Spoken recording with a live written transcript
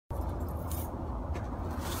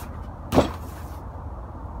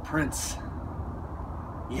prints.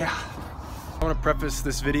 Yeah. I want to preface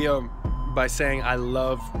this video by saying I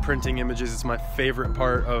love printing images. It's my favorite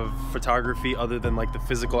part of photography other than like the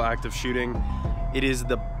physical act of shooting. It is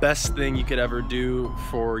the best thing you could ever do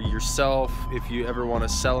for yourself. If you ever want to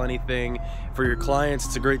sell anything for your clients,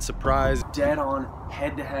 it's a great surprise. Dead on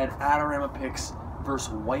head-to-head ADORAMAPIX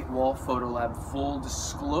versus WHITEWALL Photo Lab. Full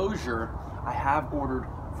disclosure, I have ordered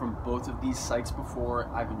from both of these sites before.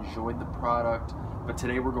 I've enjoyed the product, but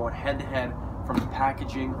today we're going head-to-head from the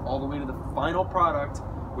packaging all the way to the final product,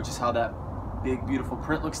 which is how that big beautiful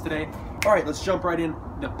print looks today. All right, let's jump right in.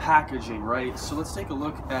 The packaging, right? So let's take a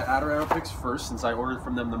look at ADORAMAPIX first, since I ordered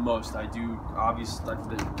from them the most. I do, obviously,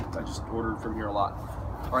 I just ordered from here a lot.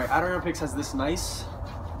 All right, ADORAMAPIX has this nice,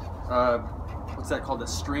 what's that called? The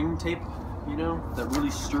string tape, you know, that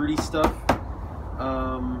really sturdy stuff.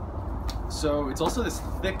 So it's also this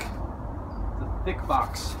thick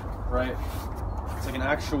box, right? It's like an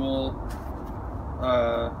actual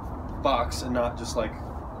box and not just like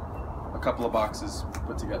a couple of boxes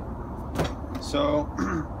put together. So,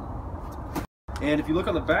 and if you look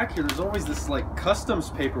on the back here, there's always this like customs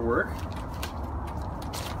paperwork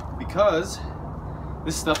because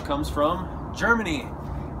this stuff comes from Germany.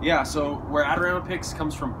 Yeah, so where ADORAMAPIX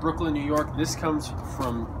comes from Brooklyn, New York, this comes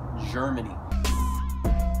from Germany.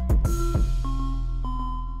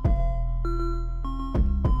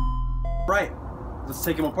 Right, let's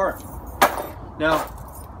take them apart. Now,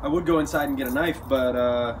 I would go inside and get a knife, but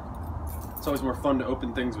it's always more fun to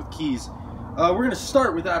open things with keys. We're going to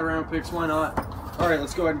start with ADORAMAPIX, why not? Alright,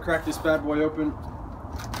 let's go ahead and crack this bad boy open.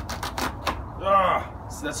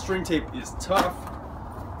 So that string tape is tough,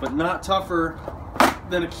 but not tougher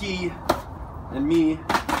than a key and me.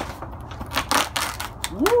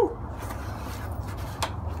 Woo!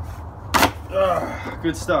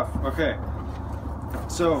 Good stuff. Okay.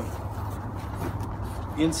 So,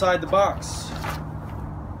 inside the box,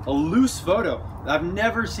 a loose photo. I've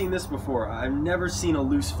never seen this before. I've never seen a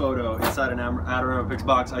loose photo inside an ADORAMAPIX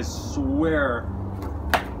box. I swear,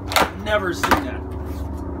 I've never seen that.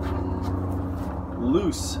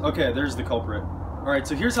 Loose. Okay, there's the culprit. All right,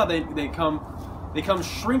 so here's how they come. They come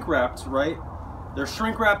shrink wrapped, right? They're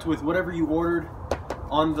shrink wrapped with whatever you ordered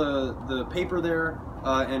on the paper there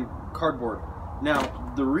and cardboard.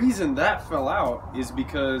 Now, the reason that fell out is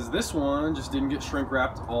because this one just didn't get shrink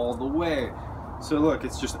wrapped all the way. So look,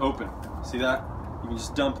 it's just open. See that? You can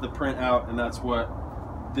just dump the print out, and that's what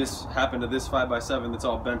this happened to this 5x7 that's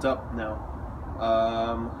all bent up now.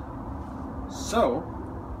 So,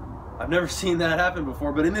 I've never seen that happen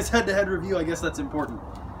before, but in this head-to-head review, I guess that's important.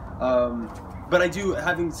 But I do,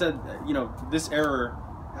 having said, you know, this error,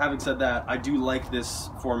 having said that, I do like this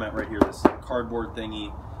format right here, this cardboard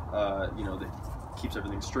thingy, you know, that keeps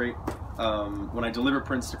everything straight. When I deliver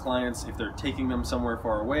prints to clients, if they're taking them somewhere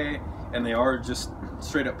far away and they are just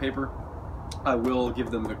straight up paper, I will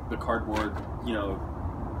give them the cardboard, you know,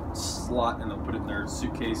 slot, and they'll put it in their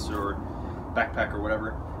suitcase or backpack or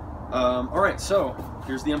whatever. All right, so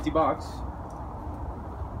here's the empty box.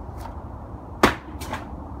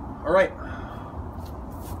 All right.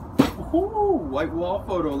 Woohoo! WHITEWALL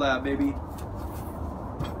Photo Lab, baby.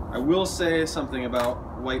 I will say something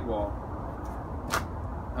about WHITEWALL.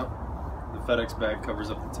 Oh, the FedEx bag covers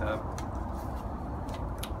up the tab.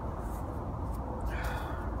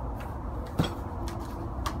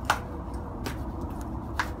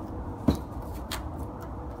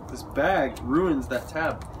 This bag ruins that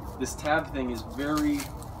tab. This tab thing is very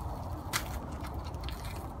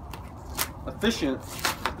efficient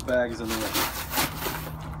if the bag is in the way.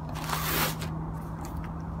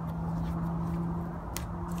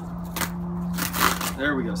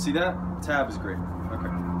 There we go. See that? Tab is great. Okay.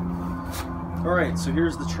 All right. So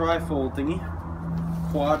here's the tri-fold thingy,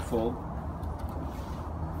 quad fold.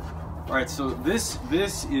 All right. So this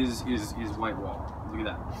is WHITEWALL. Look at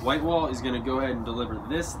that. WHITEWALL is going to go ahead and deliver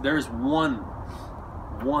this. There's one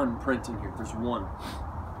print in here. There's one.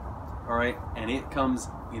 All right, and it comes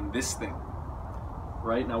in this thing.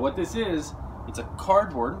 Right now, what this is, it's a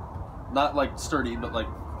cardboard, not like sturdy, but like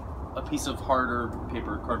a piece of harder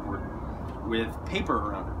paper, cardboard, with paper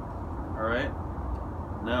around it. All right.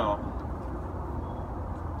 Now,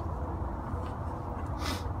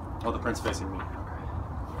 oh, the print's facing me. Okay.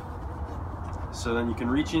 So then you can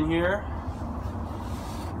reach in here,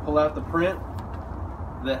 pull out the print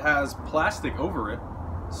that has plastic over it.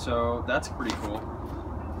 So that's pretty cool.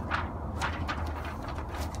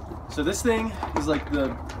 So this thing is like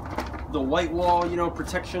the WHITEWALL, you know,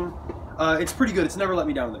 protection. It's pretty good. It's never let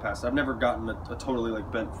me down in the past. I've never gotten a totally like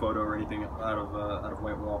bent photo or anything out of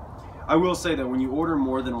WHITEWALL. I will say that when you order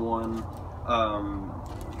more than one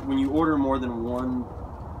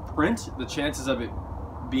print, the chances of them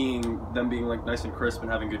being like nice and crisp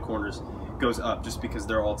and having good corners goes up just because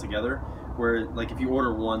they're all together. Where like if you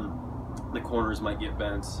order one, the corners might get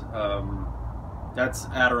bent. That's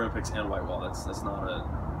ADORAMAPIX and WHITEWALL. That's not a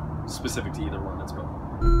specific to either one. That's both.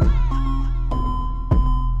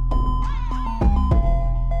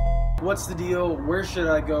 What's the deal? Where should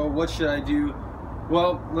I go? What should I do?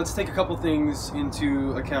 Well, let's take a couple things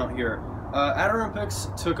into account here.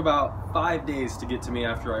 ADORAMAPIX took about 5 days to get to me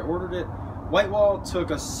after I ordered it. WHITEWALL took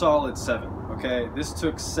a solid 7, okay? This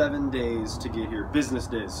took 7 days to get here, business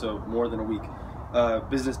days, so more than a week.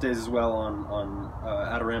 Business days as well on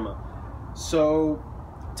Adorama. So,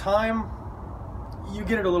 time, you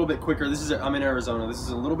get it a little bit quicker. I'm in Arizona. This is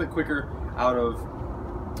a little bit quicker out of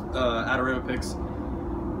ADORAMAPIX.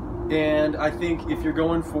 And I think if you're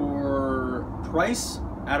going for price,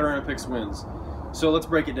 ADORAMAPIX wins. So let's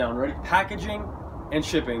break it down. Ready? Packaging and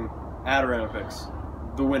shipping,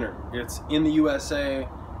 ADORAMAPIX, the winner. It's in the USA.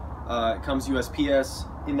 It comes USPS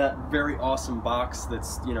in that very awesome box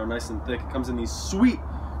that's, you know, nice and thick. It comes in these sweet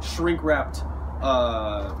shrink-wrapped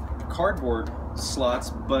cardboard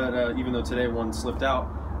slots, but even though today one slipped out,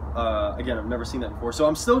 again, I've never seen that before. So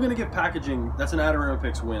I'm still going to give packaging. That's an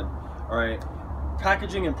ADORAMAPIX win. All right.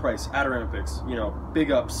 Packaging and price, ADORAMAPIX, you know,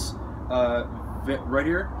 big ups. Right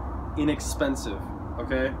here, inexpensive,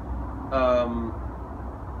 okay?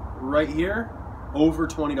 Right here, over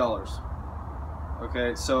 $20.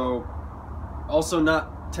 Okay, so also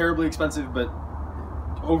not terribly expensive, but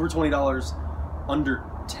over $20, under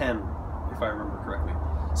 10, if I remember correctly.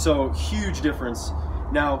 So huge difference.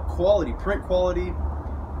 Now, quality, print quality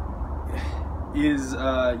is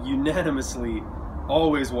unanimously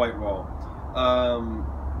always WHITEWALL.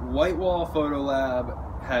 WHITEWALL Photo Lab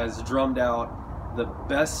has drummed out the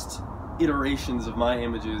best iterations of my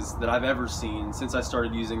images that I've ever seen since I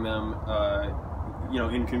started using them, you know,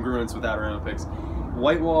 in congruence with ADORAMAPIX.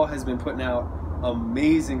 WHITEWALL has been putting out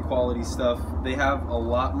amazing quality stuff. They have a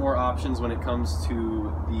lot more options when it comes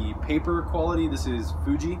to the paper quality. This is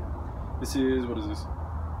Fuji. This is, what is this?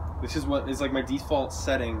 This is what is like my default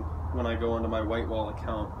setting when I go onto my WHITEWALL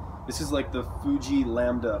account. This is like the Fuji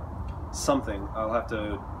Lambda something. I'll have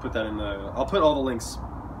to put that in the, I'll put all the links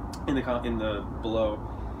in the below.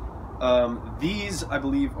 These, I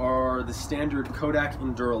believe, are the standard Kodak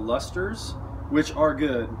Endura Lusters, which are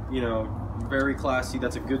good, you know, very classy.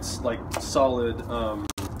 That's a good, like, solid,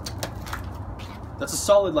 that's a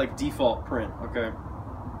solid, like, default print, okay?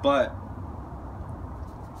 But,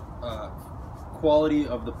 quality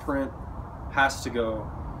of the print has to go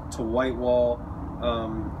to WHITEWALL.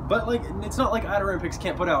 But, like, it's not like ADORAMAPIX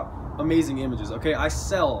can't put out amazing images, okay? I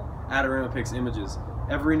sell ADORAMAPIX images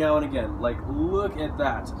every now and again. Like, look at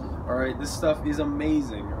that. All right, this stuff is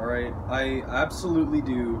amazing. All right, I absolutely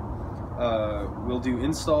do. Will do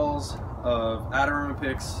installs of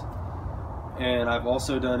ADORAMAPIX, and I've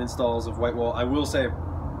also done installs of WHITEWALL. I will say,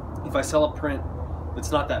 if I sell a print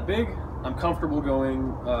that's not that big, I'm comfortable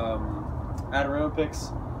going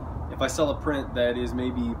ADORAMAPIX. If I sell a print that is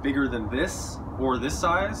maybe bigger than this or this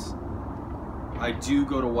size, I do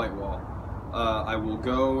go to WHITEWALL. I will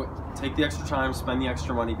go take the extra time, spend the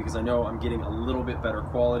extra money, because I know I'm getting a little bit better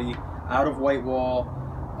quality out of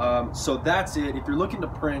WHITEWALL. So that's it. If you're looking to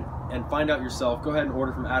print and find out yourself, go ahead and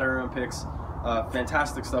order from ADORAMAPIX.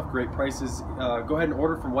 Fantastic stuff, great prices. Go ahead and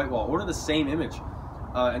order from WHITEWALL. Order the same image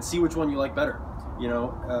and see which one you like better. You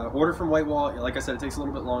know, order from WHITEWALL. Like I said, it takes a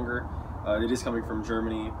little bit longer. It is coming from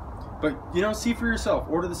Germany. But, you know, see for yourself.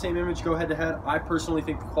 Order the same image, go head to head. I personally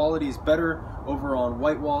think the quality is better over on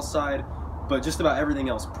WHITEWALL's side, but just about everything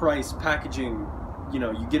else, price, packaging, you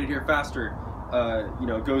know, you get it here faster, you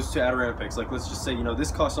know, goes to ADORAMAPIX. Like, let's just say, you know, this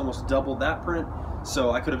costs almost double that print,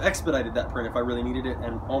 so I could have expedited that print if I really needed it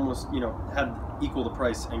and almost, you know, had equal the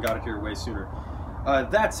price and got it here way sooner.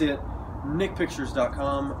 That's it.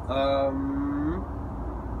 NickPictures.com.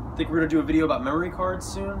 I think we're going to do a video about memory cards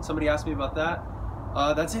soon. Somebody asked me about that.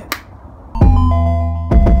 That's it.